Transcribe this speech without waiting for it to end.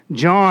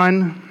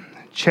John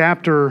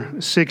chapter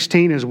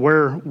 16 is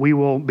where we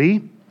will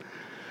be.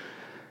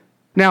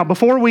 Now,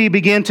 before we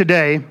begin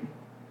today,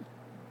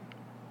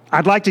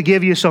 I'd like to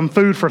give you some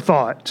food for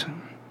thought.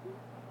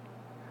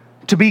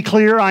 To be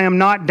clear, I am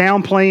not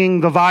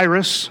downplaying the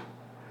virus,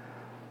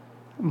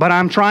 but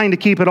I'm trying to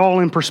keep it all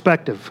in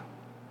perspective.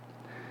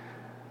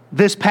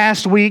 This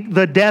past week,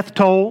 the death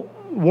toll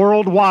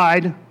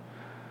worldwide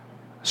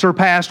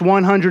surpassed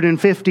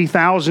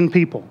 150,000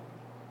 people.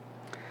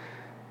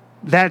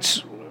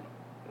 That's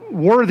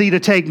worthy to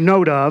take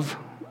note of,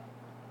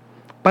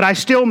 but I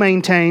still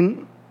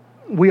maintain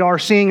we are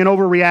seeing an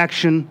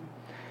overreaction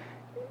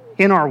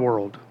in our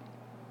world.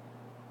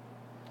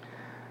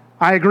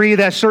 I agree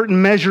that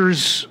certain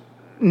measures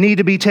need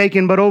to be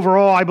taken, but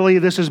overall I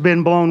believe this has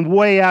been blown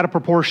way out of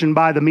proportion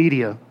by the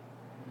media.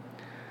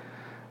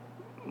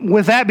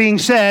 With that being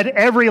said,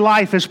 every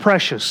life is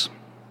precious.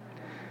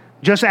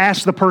 Just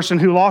ask the person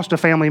who lost a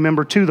family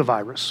member to the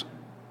virus.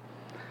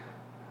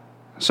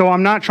 So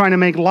I'm not trying to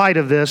make light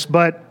of this,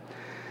 but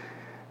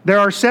there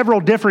are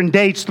several different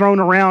dates thrown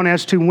around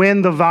as to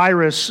when the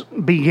virus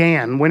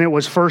began, when it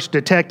was first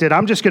detected.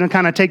 I'm just going to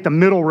kind of take the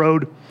middle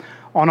road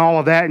on all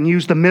of that and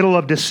use the middle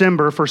of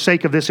December for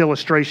sake of this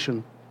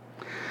illustration.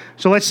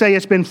 So let's say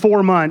it's been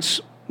 4 months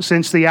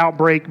since the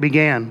outbreak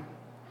began.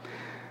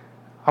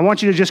 I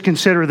want you to just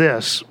consider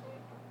this.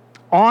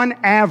 On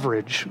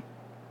average,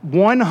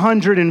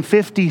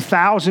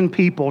 150,000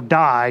 people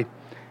die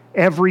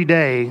every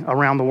day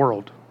around the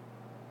world.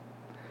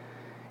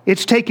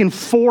 It's taken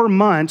 4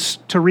 months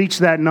to reach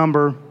that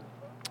number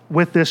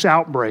with this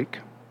outbreak.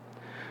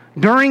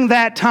 During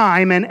that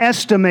time, an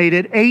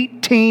estimated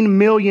 18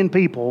 million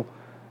people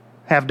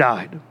have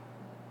died.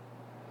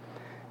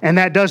 And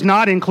that does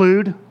not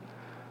include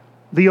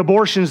the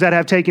abortions that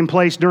have taken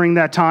place during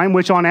that time,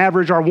 which on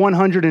average are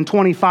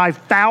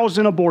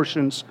 125,000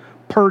 abortions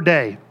per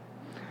day.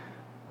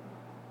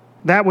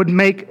 That would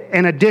make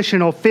an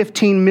additional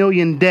 15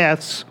 million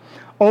deaths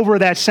over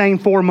that same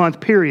 4-month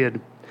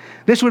period.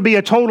 This would be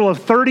a total of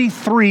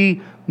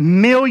 33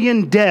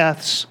 million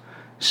deaths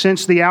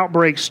since the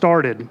outbreak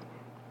started.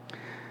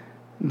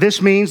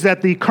 This means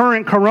that the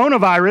current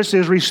coronavirus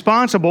is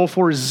responsible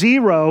for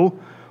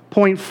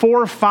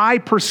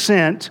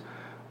 0.45%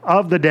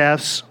 of the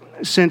deaths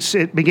since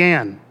it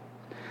began,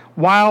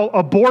 while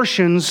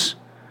abortions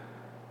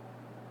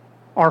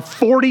are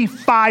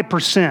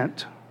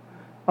 45%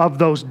 of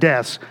those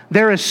deaths.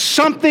 There is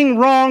something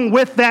wrong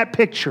with that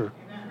picture.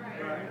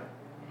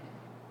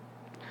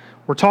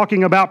 We're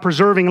talking about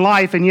preserving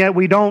life, and yet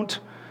we don't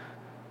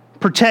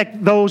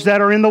protect those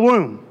that are in the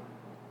womb.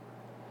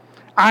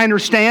 I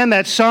understand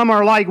that some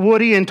are like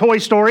Woody in Toy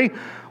Story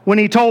when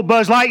he told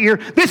Buzz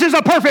Lightyear, "This is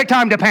a perfect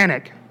time to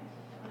panic."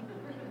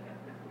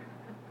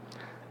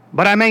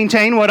 But I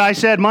maintain what I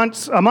said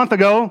a month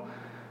ago.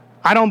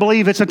 I don't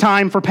believe it's a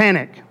time for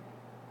panic.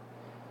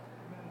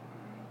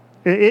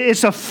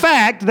 It's a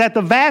fact that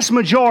the vast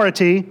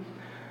majority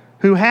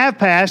who have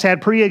passed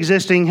had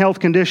pre-existing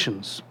health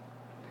conditions.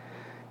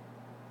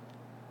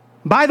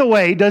 By the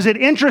way, does it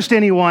interest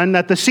anyone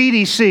that the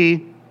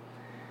CDC,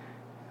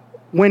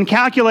 when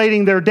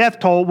calculating their death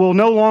toll, will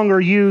no longer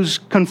use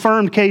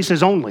confirmed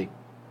cases only,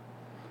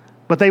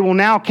 but they will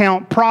now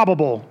count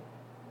probable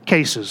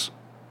cases?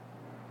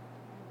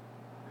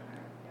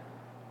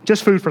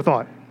 Just food for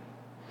thought.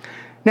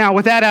 Now,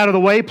 with that out of the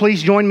way,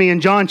 please join me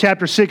in John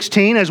chapter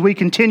 16 as we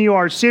continue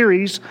our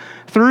series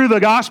through the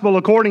Gospel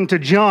according to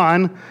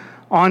John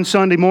on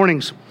Sunday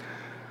mornings.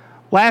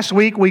 Last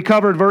week, we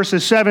covered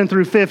verses 7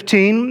 through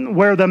 15,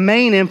 where the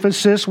main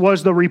emphasis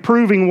was the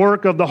reproving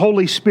work of the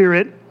Holy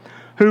Spirit,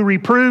 who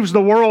reproves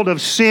the world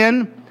of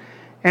sin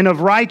and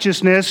of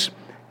righteousness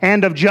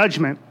and of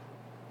judgment.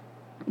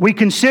 We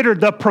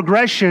considered the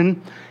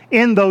progression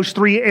in those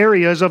three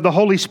areas of the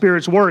Holy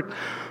Spirit's work.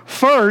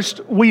 First,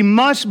 we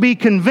must be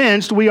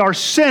convinced we are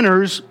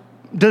sinners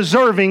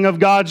deserving of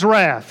God's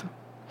wrath.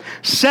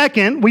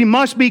 Second, we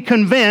must be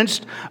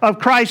convinced of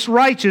Christ's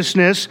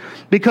righteousness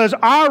because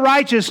our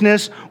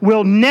righteousness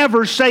will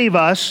never save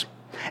us.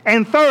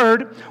 And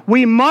third,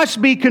 we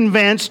must be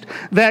convinced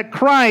that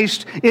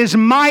Christ is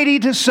mighty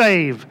to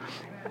save.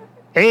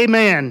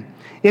 Amen.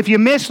 If you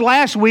missed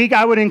last week,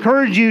 I would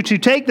encourage you to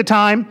take the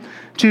time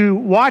to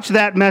watch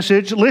that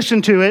message,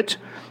 listen to it.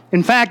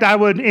 In fact, I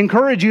would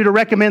encourage you to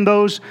recommend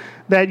those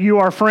that you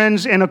are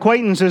friends and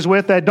acquaintances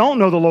with that don't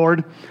know the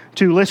Lord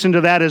to listen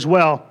to that as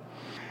well.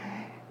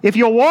 If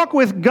you'll walk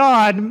with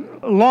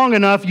God long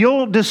enough,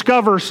 you'll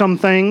discover some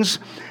things.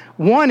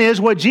 One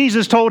is what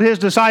Jesus told his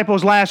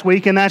disciples last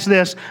week, and that's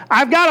this: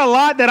 I've got a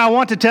lot that I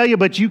want to tell you,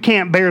 but you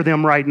can't bear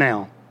them right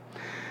now.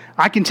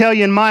 I can tell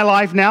you in my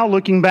life now,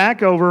 looking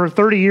back over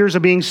 30 years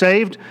of being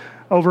saved,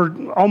 over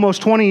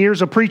almost 20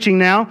 years of preaching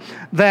now,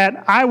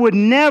 that I would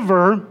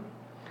never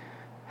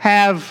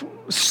have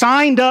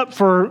signed up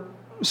for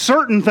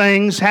certain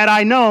things had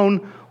I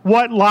known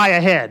what lie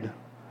ahead.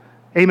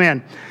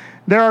 Amen.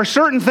 There are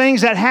certain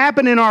things that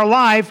happen in our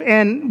life,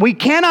 and we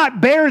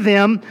cannot bear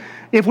them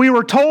if we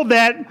were told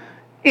that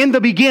in the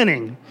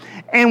beginning.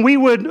 And we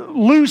would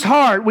lose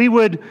heart. We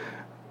would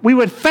We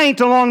would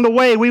faint along the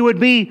way. We would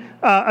be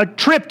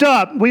tripped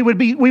up. We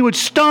would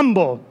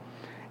stumble.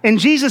 And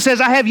Jesus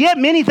says, I have yet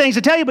many things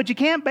to tell you, but you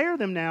can't bear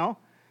them now.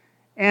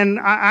 And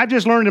I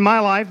just learned in my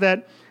life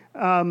that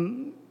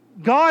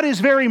God is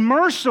very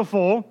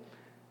merciful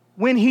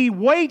when He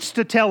waits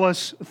to tell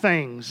us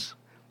things,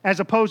 as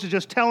opposed to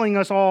just telling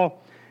us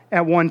all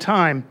at one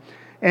time.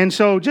 And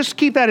so just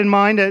keep that in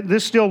mind.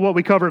 This is still what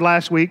we covered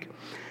last week.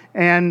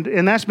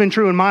 And that's been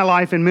true in my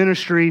life in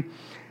ministry.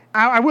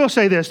 I will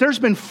say this, there's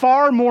been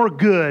far more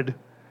good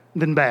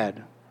than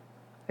bad.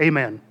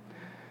 Amen.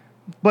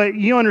 But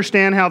you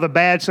understand how the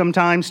bad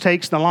sometimes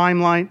takes the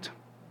limelight.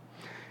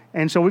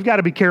 And so we've got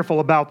to be careful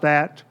about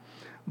that.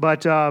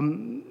 But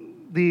the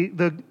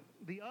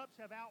ups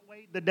have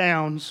outweighed the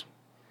downs.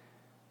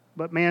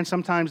 But man,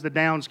 sometimes the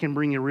downs can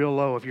bring you real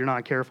low if you're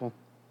not careful.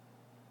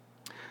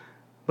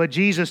 But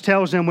Jesus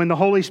tells them when the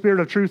Holy Spirit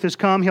of truth has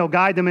come, He'll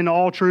guide them into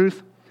all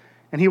truth,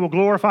 and He will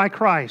glorify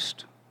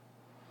Christ.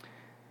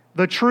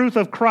 The truth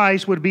of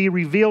Christ would be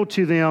revealed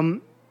to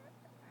them,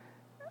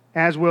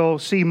 as we'll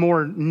see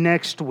more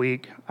next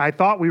week. I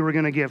thought we were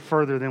going to get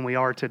further than we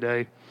are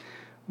today,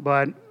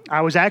 but I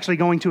was actually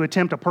going to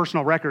attempt a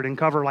personal record and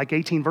cover like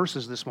 18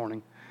 verses this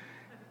morning.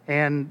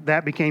 And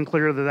that became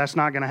clear that that's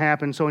not going to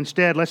happen. So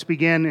instead, let's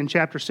begin in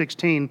chapter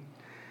 16.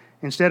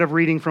 Instead of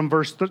reading from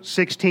verse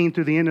 16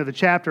 through the end of the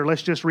chapter,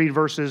 let's just read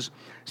verses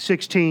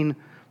 16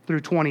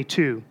 through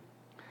 22.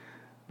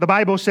 The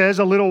Bible says,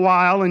 a little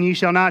while and ye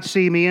shall not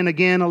see me, and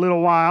again a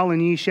little while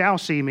and ye shall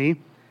see me,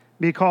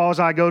 because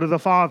I go to the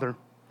Father.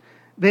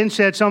 Then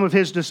said some of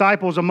His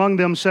disciples among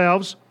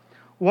themselves,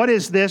 what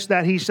is this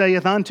that He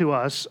saith unto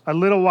us? A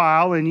little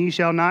while and ye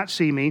shall not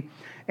see me,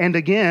 and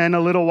again a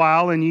little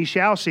while and ye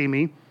shall see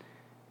me,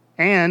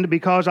 and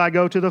because I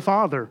go to the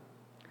Father.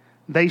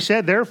 They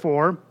said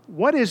therefore,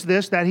 what is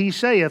this that He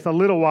saith, a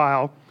little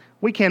while?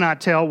 We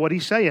cannot tell what He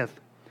saith.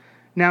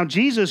 Now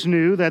Jesus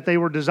knew that they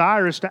were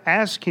desirous to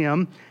ask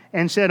Him,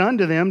 and said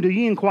unto them, do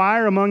ye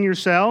inquire among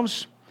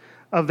yourselves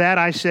of that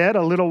I said,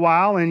 a little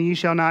while, and ye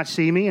shall not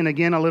see me, and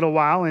again a little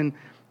while, and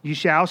ye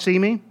shall see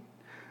me?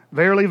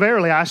 Verily,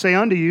 verily, I say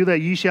unto you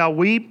that ye shall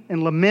weep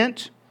and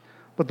lament,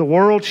 but the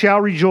world shall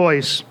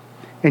rejoice,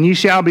 and ye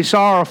shall be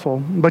sorrowful,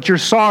 but your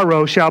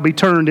sorrow shall be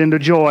turned into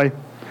joy.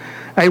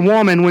 A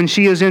woman, when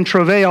she is in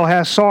travail,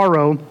 has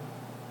sorrow,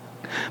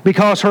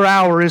 because her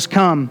hour is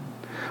come.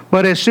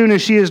 But as soon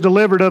as she is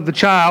delivered of the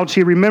child,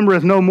 she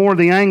remembereth no more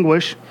the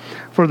anguish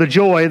for the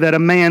joy that a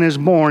man is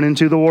born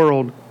into the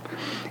world.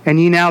 And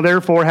ye now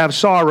therefore have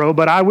sorrow,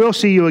 but I will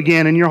see you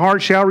again, and your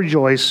heart shall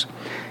rejoice,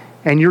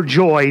 and your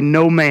joy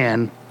no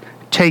man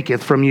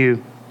taketh from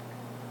you.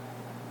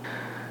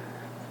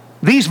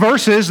 These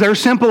verses, they're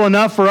simple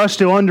enough for us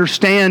to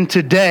understand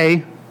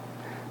today,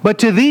 but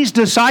to these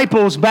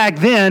disciples back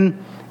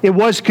then, it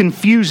was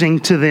confusing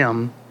to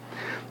them.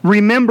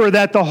 Remember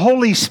that the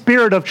Holy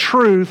Spirit of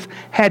truth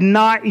had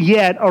not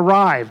yet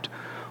arrived.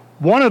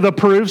 One of the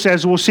proofs,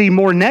 as we'll see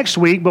more next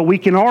week, but we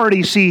can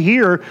already see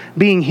here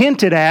being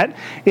hinted at,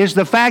 is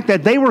the fact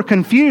that they were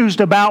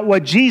confused about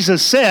what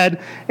Jesus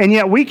said, and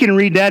yet we can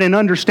read that and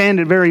understand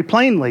it very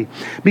plainly,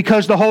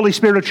 because the Holy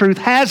Spirit of truth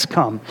has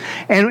come.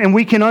 And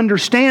we can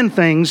understand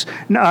things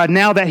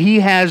now that He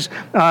has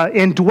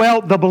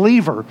indwelt the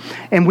believer.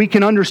 And we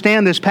can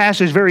understand this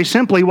passage very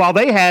simply, while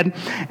they had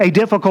a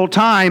difficult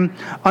time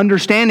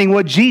understanding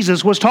what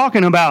Jesus was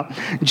talking about.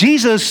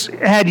 Jesus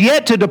had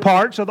yet to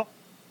depart,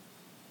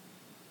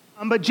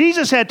 but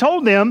Jesus had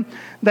told them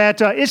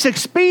that it's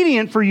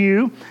expedient for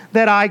you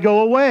that I go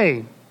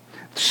away,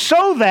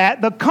 so that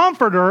the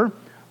Comforter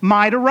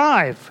might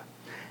arrive.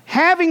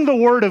 Having the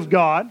Word of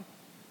God,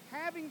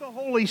 having the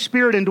Holy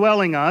Spirit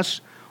indwelling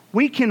us,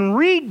 we can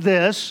read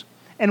this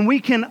and we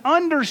can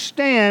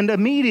understand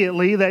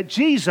immediately that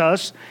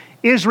Jesus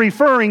is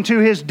referring to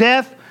His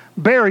death,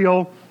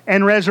 burial,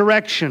 and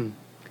resurrection,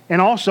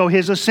 and also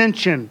His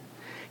ascension.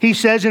 He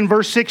says in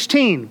verse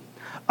 16,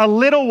 a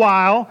little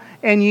while,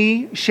 and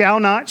ye shall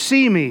not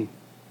see me.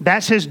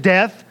 That's His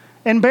death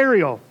and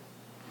burial.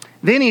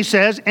 Then He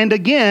says, and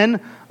again,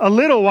 a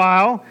little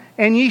while,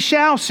 and ye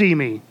shall see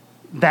me.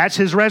 That's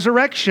His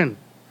resurrection.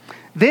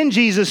 Then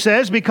Jesus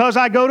says, because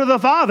I go to the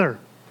Father.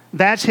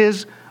 That's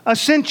His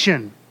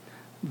ascension.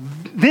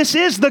 This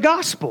is the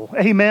gospel.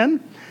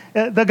 Amen.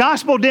 The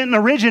gospel didn't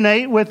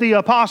originate with the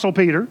Apostle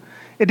Peter.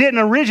 It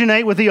didn't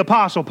originate with the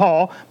Apostle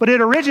Paul, but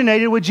it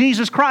originated with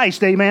Jesus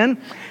Christ,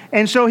 amen?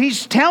 And so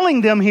He's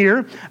telling them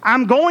here,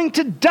 I'm going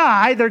to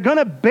die, they're going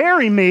to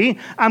bury me,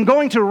 I'm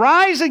going to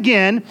rise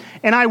again,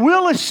 and I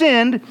will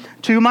ascend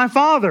to my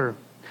Father.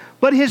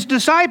 But His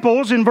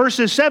disciples in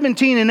verses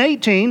 17 and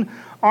 18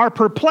 are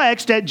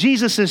perplexed at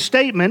Jesus'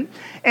 statement,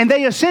 and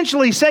they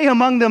essentially say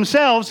among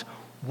themselves,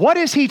 what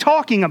is He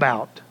talking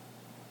about?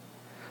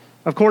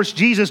 Of course,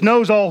 Jesus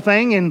knows all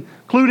things,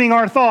 including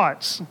our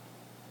thoughts.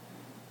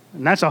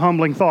 And that's a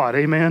humbling thought,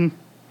 amen?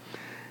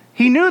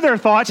 He knew their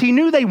thoughts. He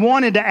knew they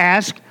wanted to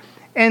ask.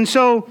 And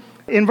so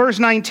in verse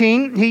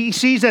 19, He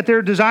sees that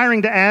they're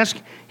desiring to ask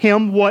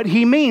Him what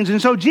He means. And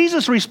so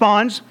Jesus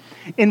responds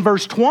in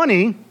verse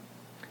 20,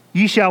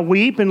 ye shall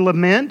weep and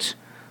lament,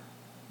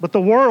 But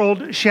the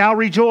world shall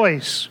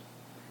rejoice,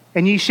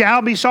 and ye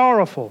shall be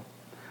sorrowful,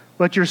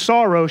 but your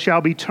sorrow shall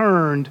be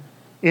turned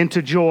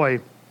into joy.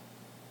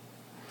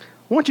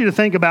 I want you to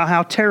think about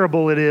how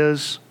terrible it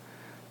is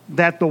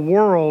that the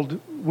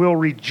world will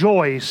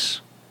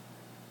rejoice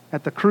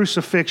at the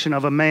crucifixion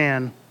of a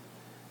man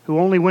who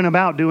only went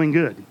about doing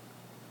good.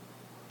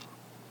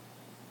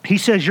 He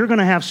says you're going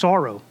to have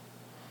sorrow,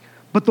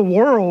 but the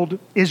world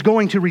is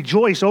going to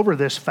rejoice over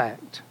this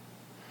fact.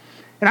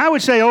 And I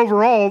would say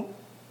overall,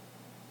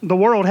 the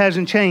world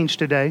hasn't changed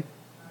today.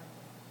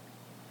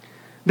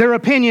 Their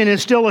opinion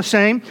is still the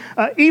same.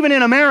 Even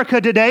in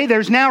America today,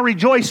 there's now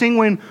rejoicing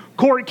when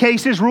court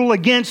cases rule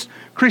against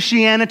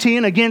Christianity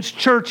and against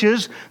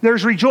churches.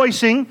 There's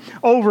rejoicing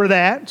over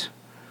that.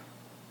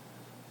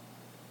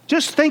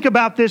 Just think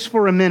about this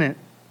for a minute.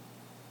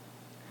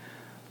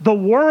 The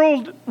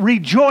world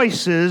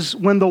rejoices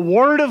when the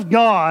Word of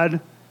God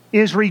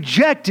is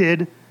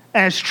rejected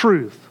as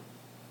truth.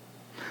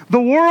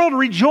 The world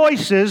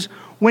rejoices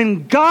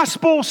when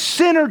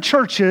gospel-centered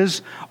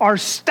churches are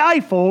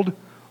stifled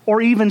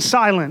or even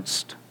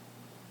silenced.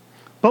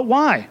 But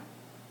why?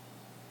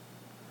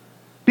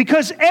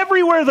 Because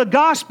everywhere the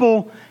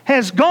gospel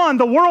has gone,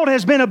 the world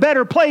has been a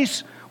better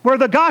place where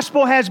the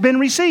gospel has been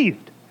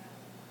received.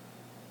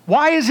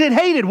 Why is it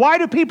hated? Why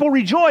do people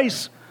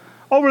rejoice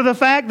over the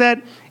fact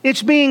that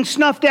it's being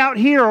snuffed out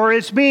here or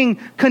it's being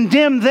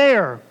condemned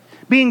there,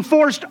 being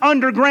forced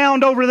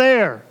underground over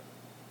there?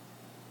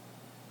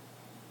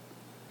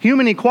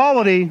 Human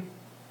equality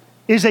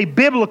is a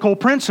biblical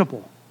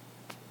principle.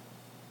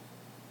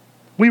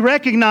 We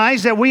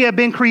recognize that we have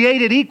been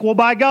created equal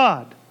by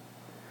God.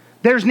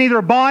 There's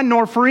neither bond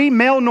nor free,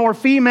 male nor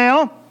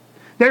female.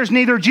 There's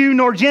neither Jew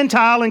nor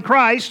Gentile in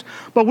Christ,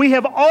 but we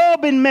have all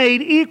been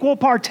made equal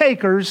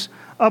partakers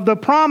of the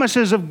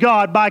promises of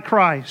God by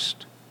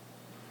Christ.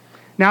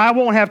 Now, I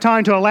won't have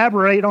time to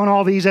elaborate on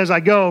all these as I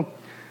go,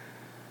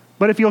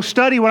 but if you'll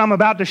study what I'm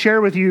about to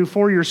share with you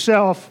for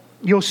yourself,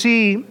 you'll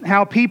see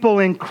how people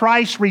in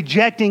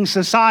Christ-rejecting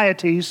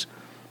societies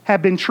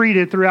have been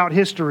treated throughout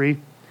history,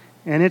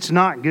 and it's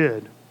not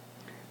good.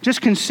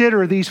 Just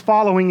consider these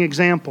following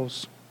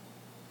examples.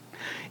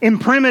 In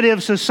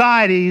primitive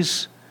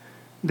societies,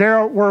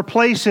 there were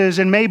places,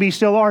 and maybe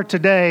still are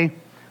today,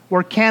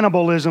 where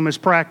cannibalism is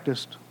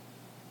practiced.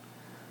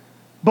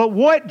 But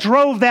what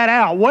drove that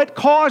out? What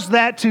caused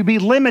that to be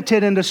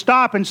limited and to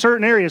stop in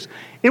certain areas?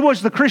 It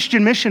was the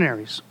Christian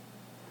missionaries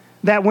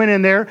that went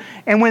in there.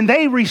 And when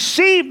they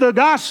received the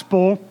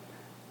gospel,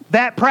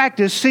 that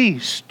practice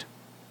ceased.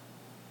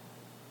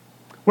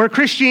 Where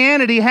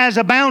Christianity has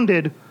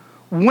abounded,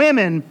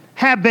 women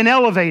have been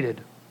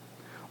elevated.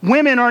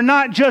 Women are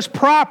not just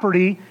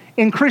property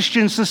in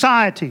Christian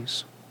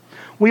societies.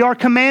 We are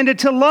commanded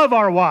to love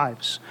our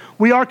wives.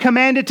 We are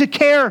commanded to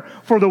care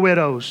for the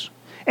widows.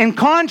 And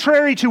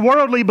contrary to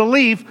worldly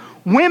belief,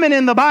 women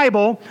in the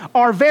Bible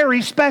are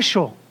very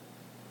special.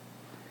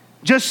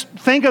 Just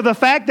think of the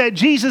fact that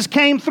Jesus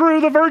came through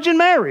the Virgin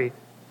Mary.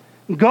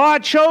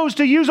 God chose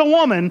to use a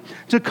woman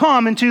to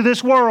come into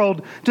this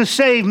world to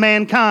save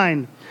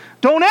mankind.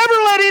 Don't ever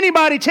let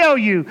anybody tell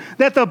you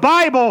that the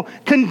Bible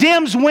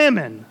condemns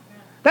women.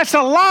 That's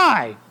a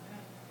lie.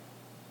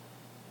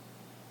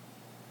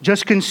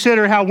 Just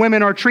consider how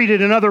women are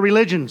treated in other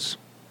religions.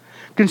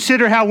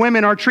 Consider how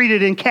women are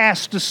treated in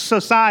caste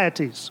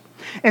societies.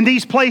 In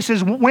these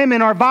places,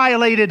 women are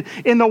violated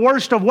in the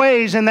worst of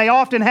ways, and they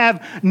often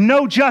have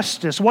no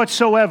justice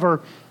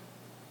whatsoever.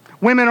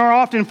 Women are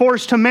often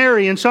forced to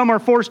marry, and some are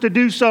forced to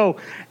do so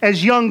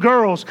as young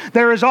girls.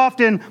 There is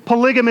often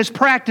polygamous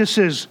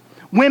practices.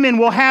 Women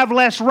will have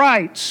less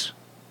rights.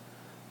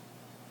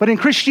 But in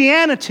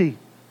Christianity,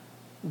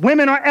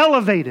 women are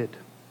elevated.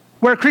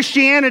 Where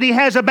Christianity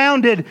has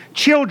abounded,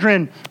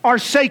 children are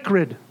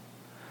sacred.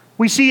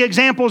 We see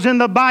examples in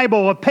the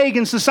Bible of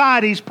pagan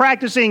societies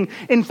practicing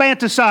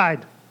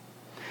infanticide.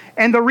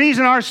 And the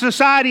reason our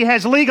society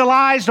has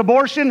legalized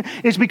abortion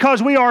is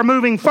because we are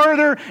moving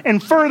further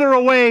and further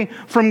away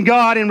from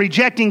God and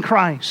rejecting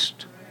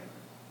Christ.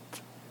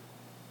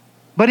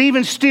 But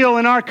even still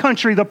in our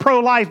country, the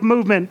pro-life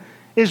movement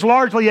is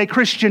largely a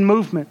Christian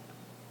movement.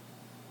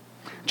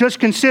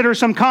 Just consider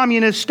some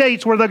communist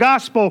states where the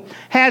gospel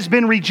has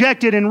been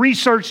rejected, and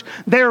research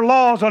their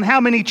laws on how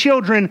many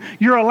children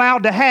you're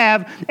allowed to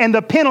have and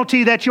the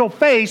penalty that you'll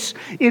face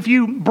if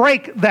you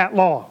break that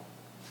law.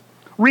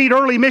 Read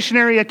early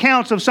missionary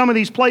accounts of some of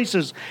these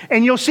places,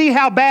 and you'll see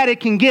how bad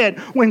it can get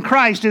when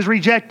Christ is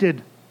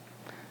rejected.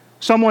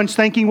 Someone's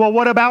thinking, well,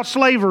 what about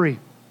slavery?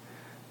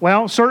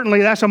 Well,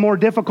 certainly that's a more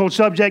difficult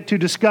subject to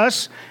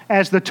discuss,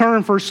 as the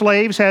term for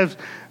slaves has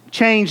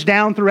changed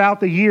down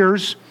throughout the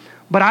years.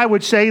 But I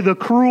would say the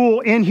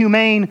cruel,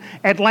 inhumane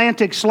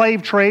Atlantic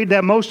slave trade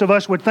that most of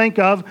us would think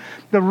of,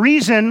 the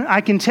reason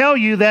I can tell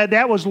you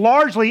that was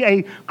largely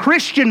a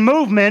Christian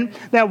movement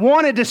that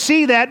wanted to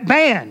see that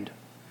banned.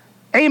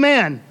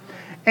 Amen.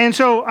 And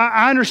so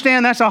I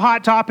understand that's a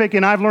hot topic,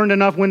 and I've learned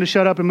enough when to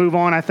shut up and move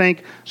on, I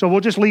think. So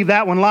we'll just leave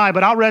that one lie.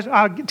 But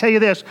I'll tell you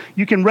this.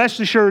 You can rest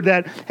assured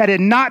that had it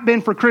not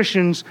been for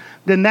Christians,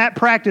 then that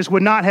practice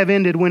would not have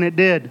ended when it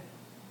did.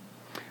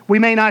 We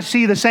may not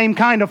see the same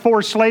kind of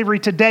forced slavery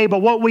today, but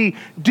what we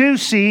do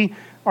see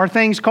are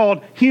things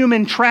called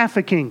human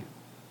trafficking.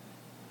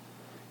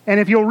 And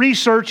if you'll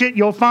research it,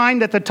 you'll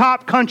find that the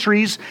top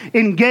countries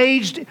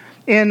engaged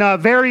in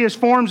various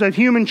forms of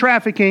human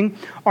trafficking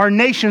are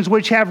nations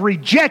which have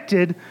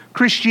rejected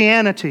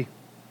Christianity.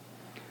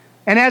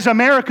 And as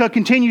America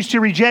continues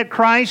to reject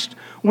Christ,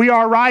 we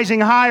are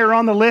rising higher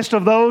on the list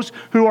of those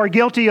who are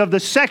guilty of the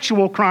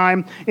sexual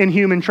crime in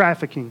human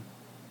trafficking.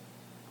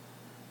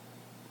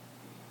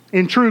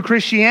 In true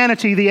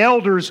Christianity, the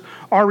elders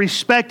are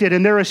respected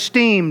and they're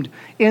esteemed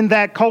in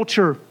that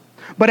culture.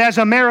 But as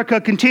America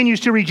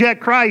continues to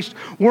reject Christ,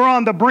 we're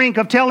on the brink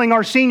of telling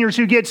our seniors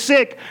who get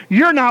sick,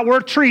 you're not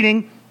worth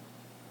treating.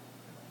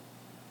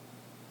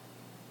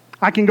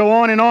 I can go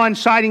on and on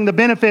citing the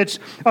benefits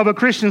of a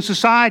Christian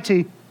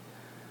society.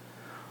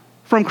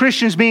 From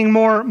Christians being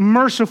more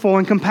merciful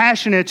and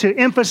compassionate to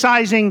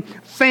emphasizing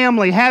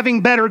family,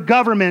 having better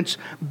governments,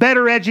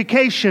 better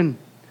education,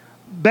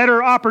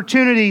 better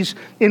opportunities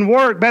in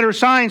work, better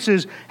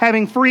sciences,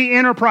 having free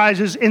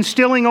enterprises,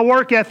 instilling a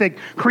work ethic,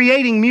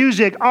 creating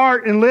music,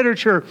 art, and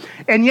literature.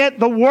 And yet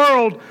the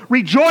world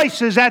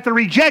rejoices at the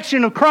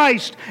rejection of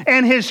Christ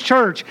and His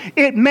church.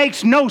 It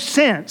makes no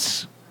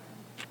sense.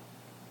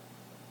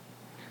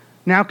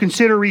 Now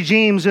consider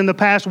regimes in the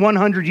past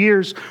 100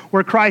 years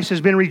where Christ has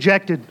been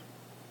rejected.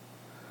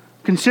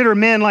 Consider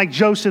men like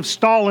Joseph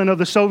Stalin of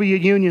the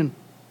Soviet Union.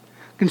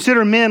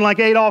 Consider men like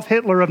Adolf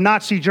Hitler of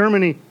Nazi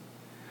Germany.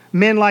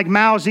 Men like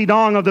Mao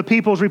Zedong of the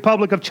People's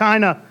Republic of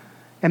China,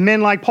 and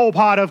men like Pol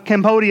Pot of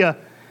Cambodia.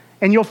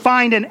 And you'll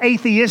find an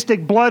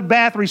atheistic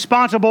bloodbath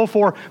responsible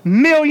for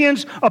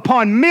millions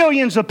upon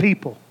millions of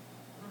people.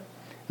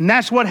 And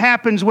that's what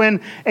happens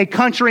when a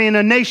country and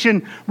a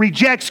nation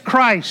rejects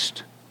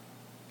Christ.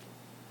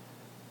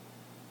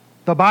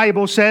 The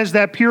Bible says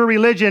that pure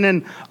religion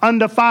and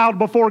undefiled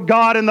before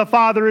God and the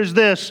Father is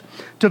this,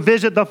 to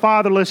visit the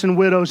fatherless and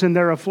widows in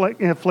their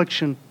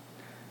affliction.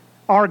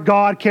 Our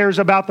God cares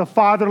about the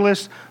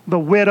fatherless, the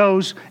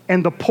widows,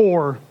 and the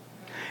poor.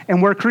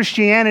 And where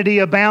Christianity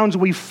abounds,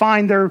 we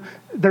find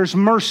there's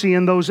mercy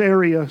in those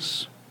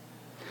areas.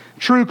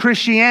 True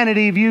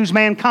Christianity views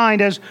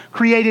mankind as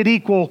created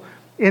equal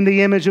in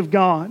the image of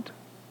God.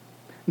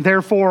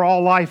 Therefore,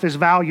 all life is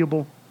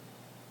valuable.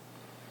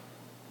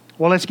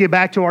 Well, let's get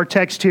back to our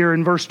text here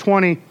in verse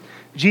 20.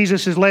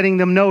 Jesus is letting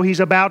them know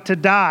He's about to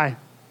die.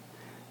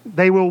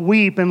 They will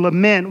weep and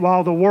lament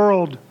while the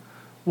world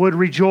would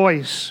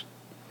rejoice.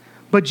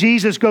 But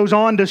Jesus goes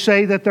on to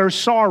say that their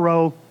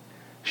sorrow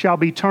shall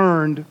be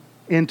turned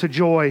into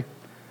joy.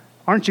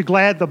 Aren't you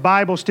glad the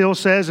Bible still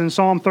says in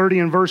Psalm 30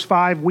 and verse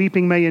 5,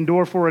 weeping may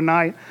endure for a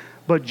night,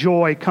 but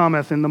joy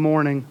cometh in the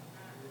morning.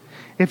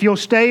 If you'll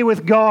stay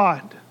with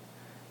God,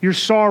 your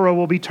sorrow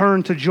will be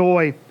turned to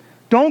joy.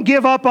 Don't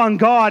give up on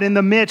God in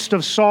the midst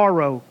of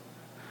sorrow.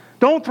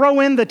 Don't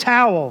throw in the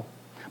towel,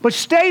 but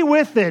stay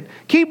with it.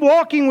 Keep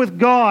walking with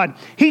God.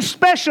 He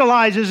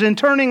specializes in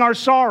turning our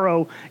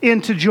sorrow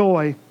into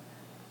joy.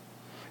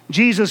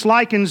 Jesus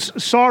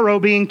likens sorrow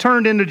being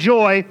turned into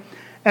joy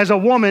as a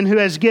woman who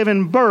has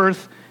given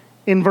birth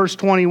in verse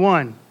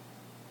 21.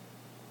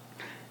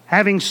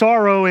 Having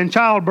sorrow in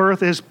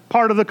childbirth is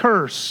part of the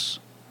curse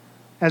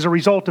as a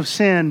result of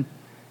sin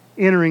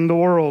entering the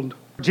world.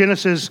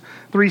 Genesis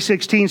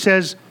 3:16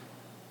 says,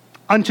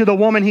 unto the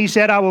woman He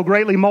said, I will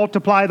greatly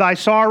multiply thy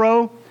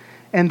sorrow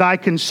and thy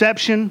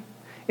conception.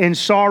 In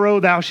sorrow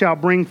thou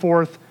shalt bring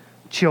forth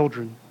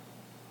children.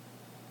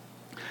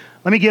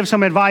 Let me give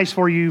some advice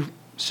for you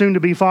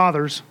soon-to-be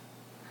fathers.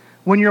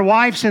 When your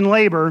wife's in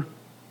labor,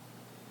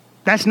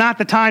 that's not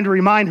the time to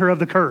remind her of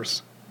the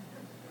curse.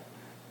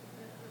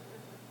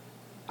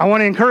 I want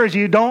to encourage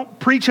you, don't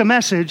preach a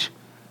message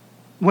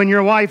when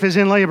your wife is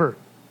in labor.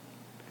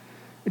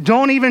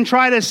 Don't even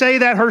try to say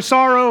that her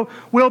sorrow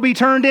will be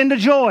turned into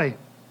joy.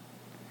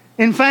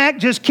 In fact,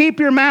 just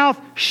keep your mouth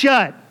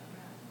shut.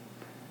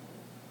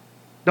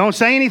 Don't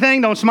say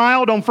anything, don't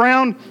smile, don't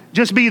frown,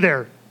 just be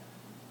there.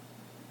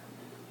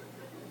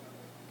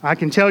 I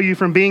can tell you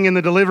from being in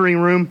the delivering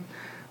room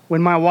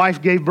when my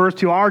wife gave birth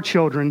to our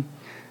children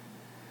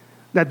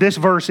that this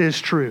verse is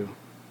true.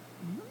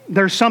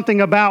 There's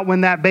something about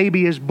when that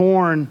baby is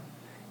born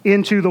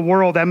into the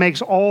world that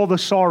makes all the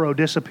sorrow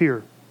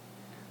disappear.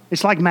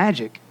 It's like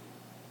magic.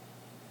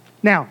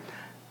 Now,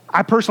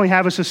 I personally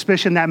have a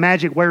suspicion that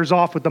magic wears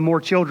off with the more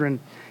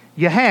children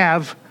you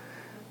have.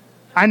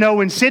 I know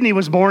when Sydney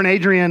was born,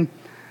 Adrian,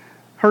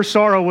 her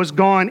sorrow was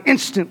gone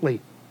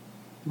instantly.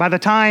 By the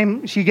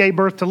time she gave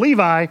birth to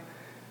Levi,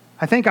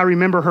 I think I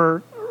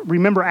remember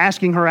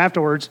asking her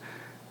afterwards,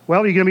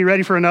 well, are you going to be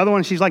ready for another one?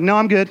 And she's like, no,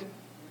 I'm good.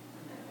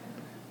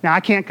 Now, I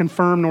can't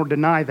confirm nor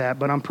deny that,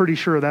 but I'm pretty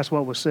sure that's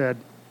what was said.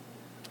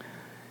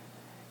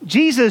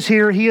 Jesus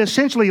here, He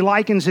essentially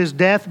likens His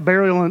death,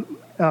 burial,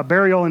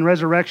 and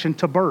resurrection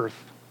to birth.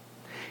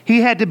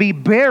 He had to be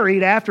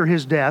buried after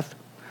his death,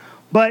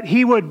 but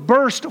he would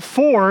burst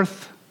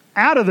forth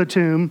out of the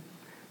tomb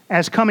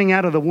as coming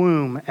out of the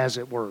womb, as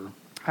it were.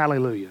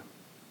 Hallelujah.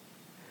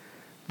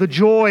 The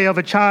joy of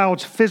a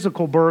child's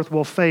physical birth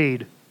will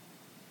fade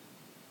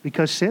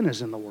because sin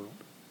is in the world.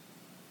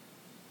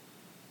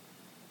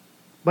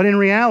 But in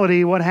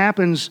reality, what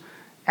happens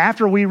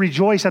after we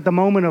rejoice at the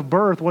moment of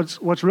birth,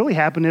 what's really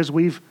happened is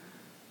we've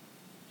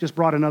just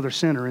brought another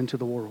sinner into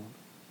the world.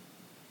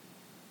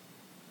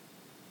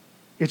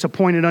 It's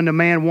appointed unto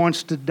man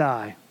once to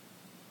die,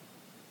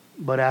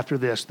 but after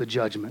this, the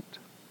judgment.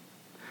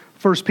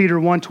 1 Peter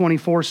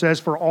 1:24 says,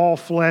 "For all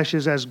flesh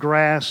is as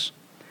grass,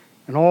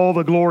 and all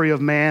the glory of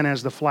man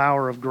as the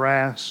flower of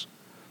grass.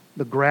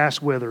 The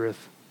grass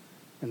withereth,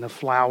 and the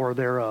flower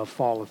thereof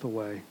falleth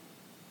away."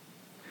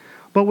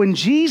 But when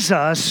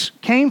Jesus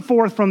came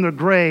forth from the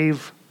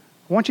grave,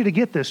 I want you to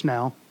get this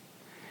now,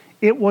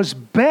 it was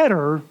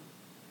better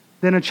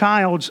than a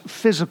child's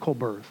physical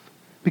birth,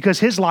 because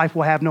his life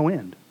will have no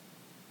end.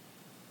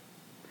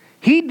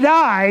 He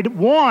died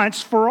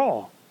once for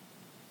all.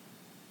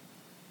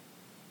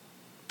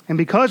 And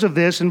because of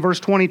this, in verse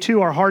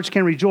 22, our hearts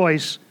can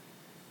rejoice.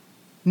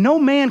 No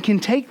man can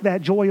take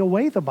that joy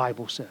away, the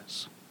Bible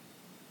says.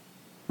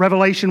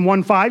 Revelation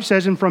 1:5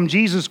 says, "And from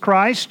Jesus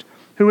Christ,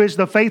 who is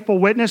the faithful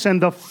witness and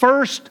the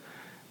first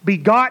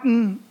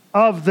begotten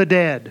of the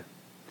dead,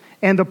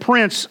 and the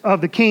prince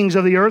of the kings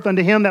of the earth,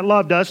 unto him that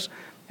loved us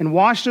and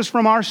washed us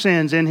from our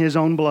sins in his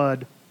own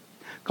blood."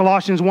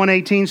 Colossians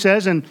 1:18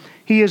 says, "And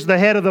he is the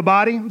head of the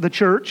body, the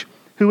church,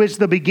 who is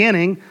the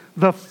beginning,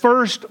 the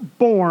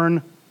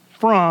firstborn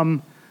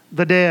from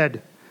the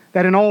dead,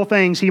 that in all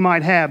things he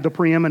might have the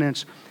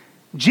preeminence."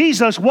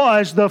 Jesus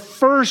was the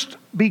first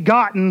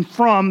begotten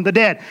from the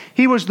dead.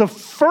 He was the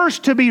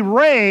first to be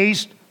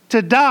raised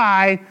to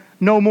die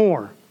no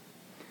more.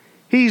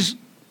 He's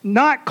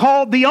not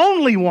called the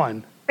only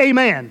one,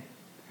 amen,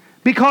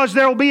 because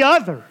there will be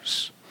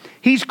others.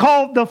 He's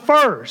called the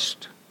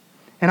first.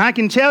 And I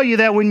can tell you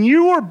that when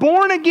you were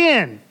born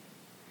again,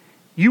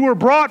 you were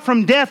brought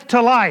from death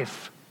to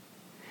life.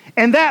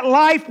 And that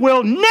life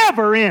will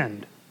never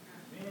end.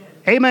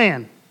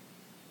 Amen.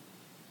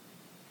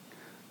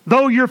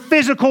 Though your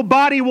physical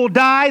body will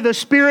die, the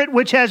spirit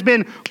which has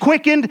been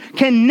quickened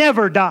can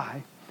never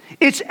die.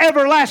 It's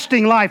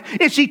everlasting life.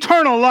 It's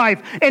eternal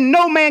life. And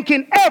no man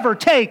can ever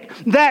take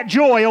that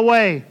joy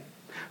away.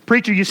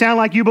 Preacher, you sound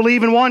like you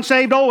believe in once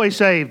saved, always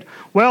saved.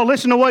 Well,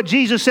 listen to what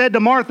Jesus said to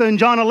Martha in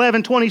John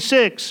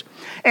 11:26.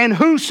 "And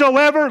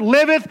whosoever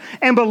liveth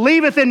and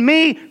believeth in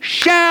me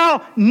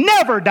shall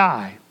never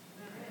die."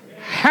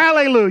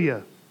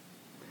 Hallelujah.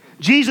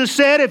 Jesus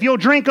said, "If you'll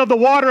drink of the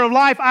water of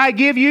life I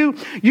give you,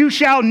 you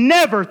shall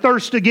never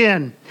thirst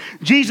again."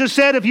 Jesus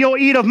said, "If you'll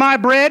eat of my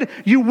bread,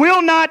 you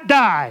will not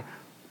die."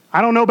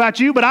 I don't know about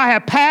you, but I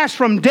have passed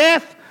from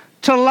death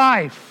to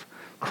life.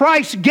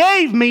 Christ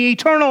gave me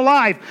eternal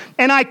life,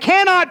 and I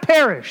cannot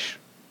perish.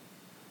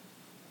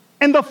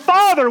 And the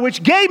Father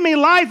which gave me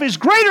life is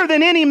greater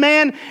than any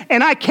man,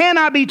 and I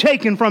cannot be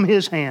taken from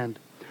his hand.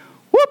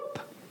 Whoop!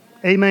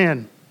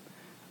 Amen.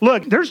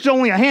 Look, there's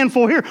only a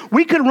handful here.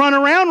 We could run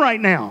around right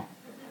now.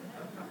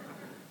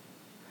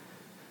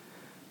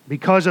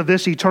 Because of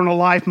this eternal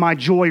life, my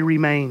joy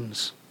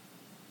remains.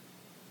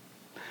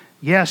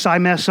 Yes, I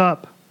mess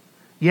up.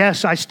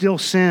 Yes, I still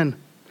sin.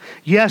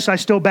 Yes, I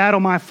still battle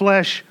my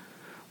flesh.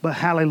 But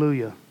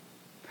hallelujah.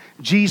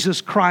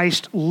 Jesus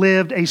Christ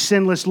lived a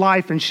sinless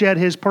life and shed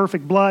his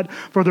perfect blood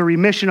for the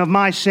remission of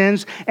my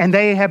sins, and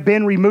they have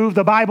been removed,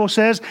 the Bible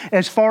says,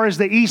 as far as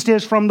the east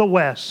is from the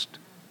west.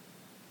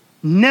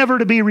 Never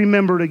to be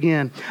remembered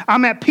again.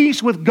 I'm at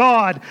peace with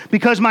God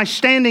because my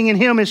standing in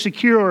him is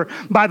secure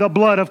by the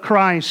blood of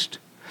Christ.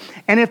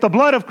 And if the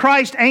blood of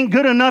Christ ain't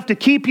good enough to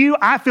keep you,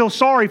 I feel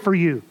sorry for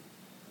you.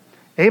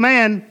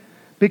 Amen.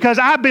 Because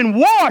I've been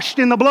washed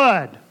in the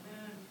blood.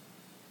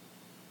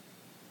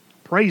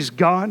 Praise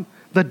God.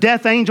 The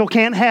death angel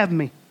can't have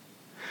me.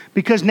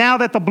 Because now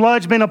that the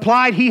blood's been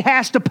applied, he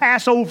has to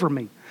pass over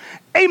me.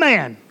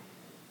 Amen.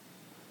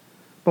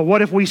 But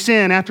what if we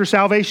sin after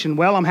salvation?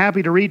 Well, I'm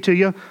happy to read to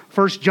you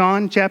 1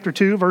 John chapter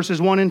 2,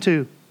 verses 1 and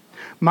 2.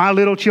 "My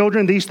little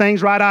children, these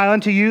things write I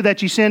unto you,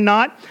 that ye sin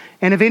not.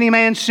 And if any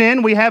man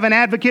sin, we have an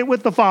advocate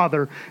with the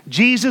Father,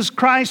 Jesus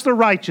Christ the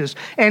righteous.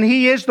 And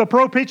he is the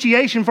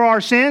propitiation for our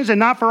sins, and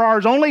not for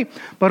ours only,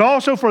 but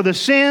also for the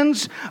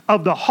sins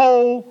of the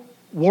whole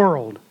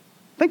world."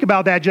 Think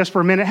about that just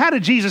for a minute. How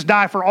did Jesus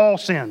die for all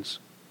sins?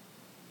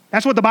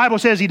 That's what the Bible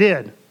says he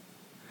did.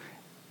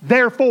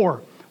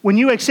 Therefore, when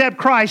you accept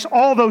Christ,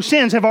 all those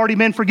sins have already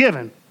been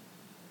forgiven.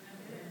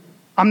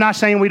 I'm not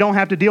saying we don't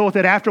have to deal with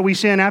it after we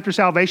sin, after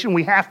salvation.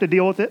 We have to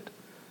deal with it,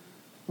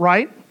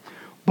 right?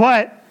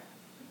 But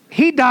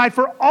he died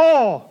for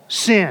all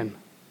sin.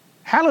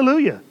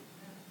 Hallelujah.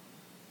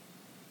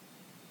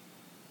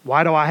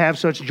 Why do I have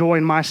such joy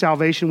in my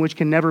salvation which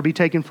can never be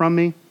taken from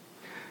me?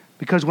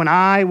 Because when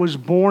I was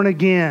born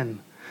again,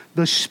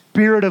 the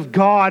Spirit of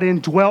God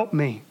indwelt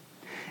me.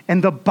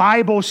 And the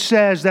Bible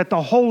says that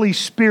the Holy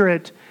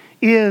Spirit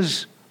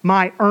is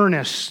my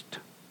earnest.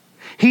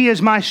 He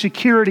is my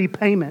security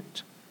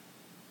payment,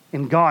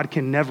 and God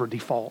can never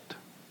default.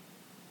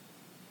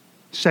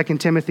 2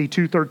 Timothy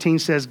 2:13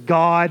 says,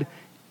 God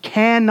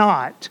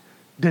cannot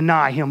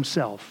deny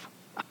himself.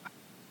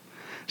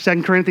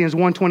 2 Corinthians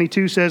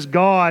 1:22 says,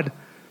 God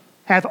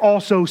hath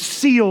also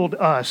sealed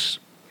us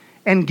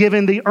and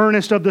given the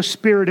earnest of the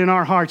Spirit in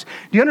our hearts.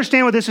 Do you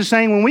understand what this is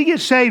saying? When we get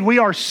saved, we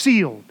are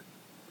sealed.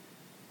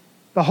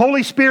 The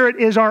Holy Spirit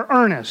is our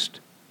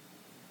earnest.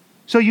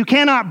 So you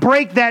cannot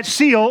break that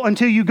seal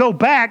until you go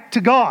back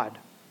to God.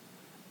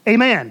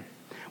 Amen.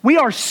 We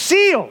are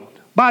sealed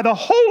by the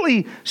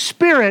Holy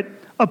Spirit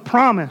of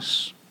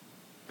promise.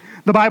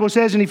 The Bible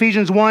says in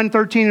Ephesians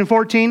 1:13 and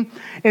 14,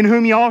 in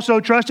whom ye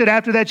also trusted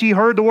after that ye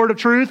heard the word of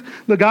truth,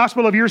 the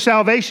gospel of your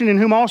salvation, in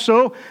whom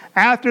also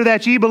after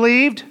that ye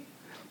believed,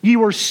 ye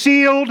were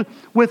sealed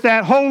with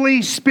that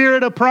Holy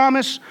Spirit of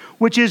promise,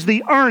 which is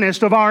the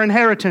earnest of our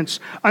inheritance,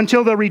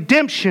 until the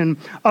redemption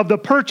of the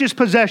purchased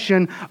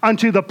possession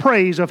unto the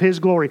praise of His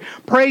glory.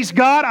 Praise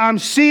God, I'm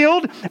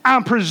sealed,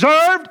 I'm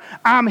preserved,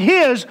 I'm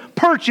His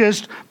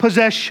purchased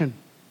possession.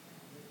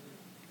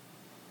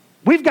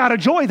 We've got a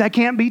joy that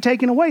can't be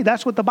taken away.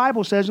 That's what the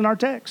Bible says in our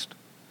text.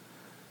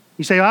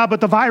 You say,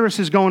 but the virus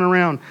is going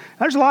around.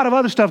 There's a lot of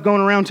other stuff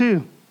going around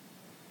too.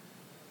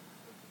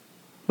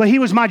 But He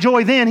was my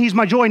joy then, He's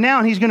my joy now,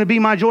 and He's going to be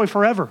my joy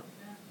forever.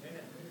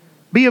 Amen.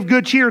 Be of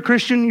good cheer,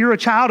 Christian. You're a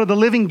child of the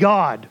living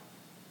God.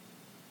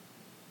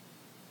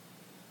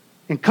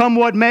 And come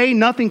what may,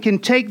 nothing can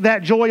take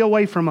that joy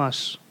away from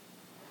us.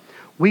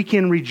 We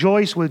can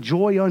rejoice with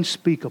joy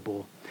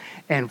unspeakable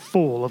and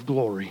full of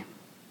glory.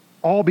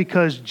 All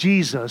because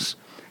Jesus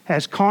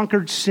has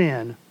conquered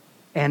sin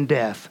and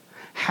death.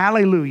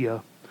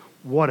 Hallelujah.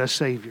 What a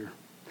Savior.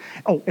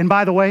 Oh, and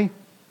by the way,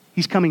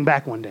 He's coming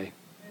back one day.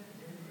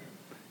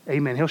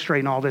 Amen. He'll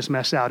straighten all this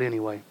mess out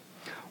anyway.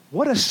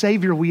 What a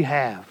Savior we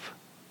have.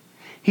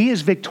 He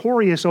is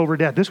victorious over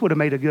death. This would have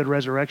made a good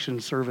resurrection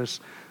service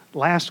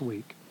last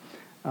week.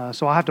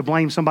 So I'll have to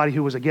blame somebody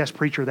who was a guest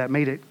preacher that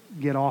made it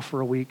get off for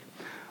a week.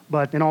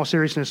 But in all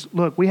seriousness,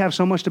 look, we have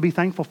so much to be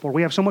thankful for.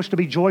 We have so much to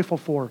be joyful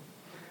for.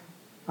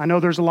 I know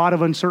there's a lot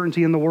of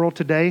uncertainty in the world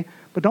today,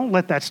 but don't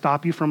let that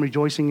stop you from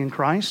rejoicing in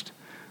Christ.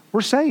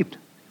 We're saved.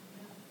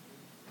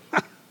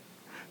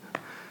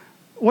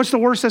 What's the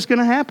worst that's going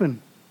to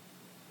happen?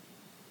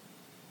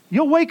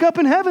 You'll wake up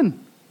in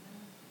heaven.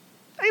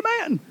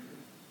 Amen.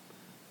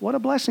 What a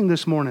blessing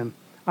this morning.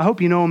 I hope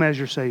you know Him as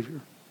your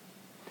Savior.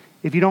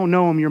 If you don't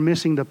know Him, you're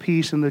missing the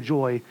peace and the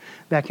joy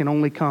that can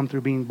only come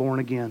through being born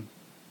again.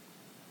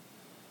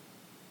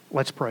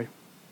 Let's pray.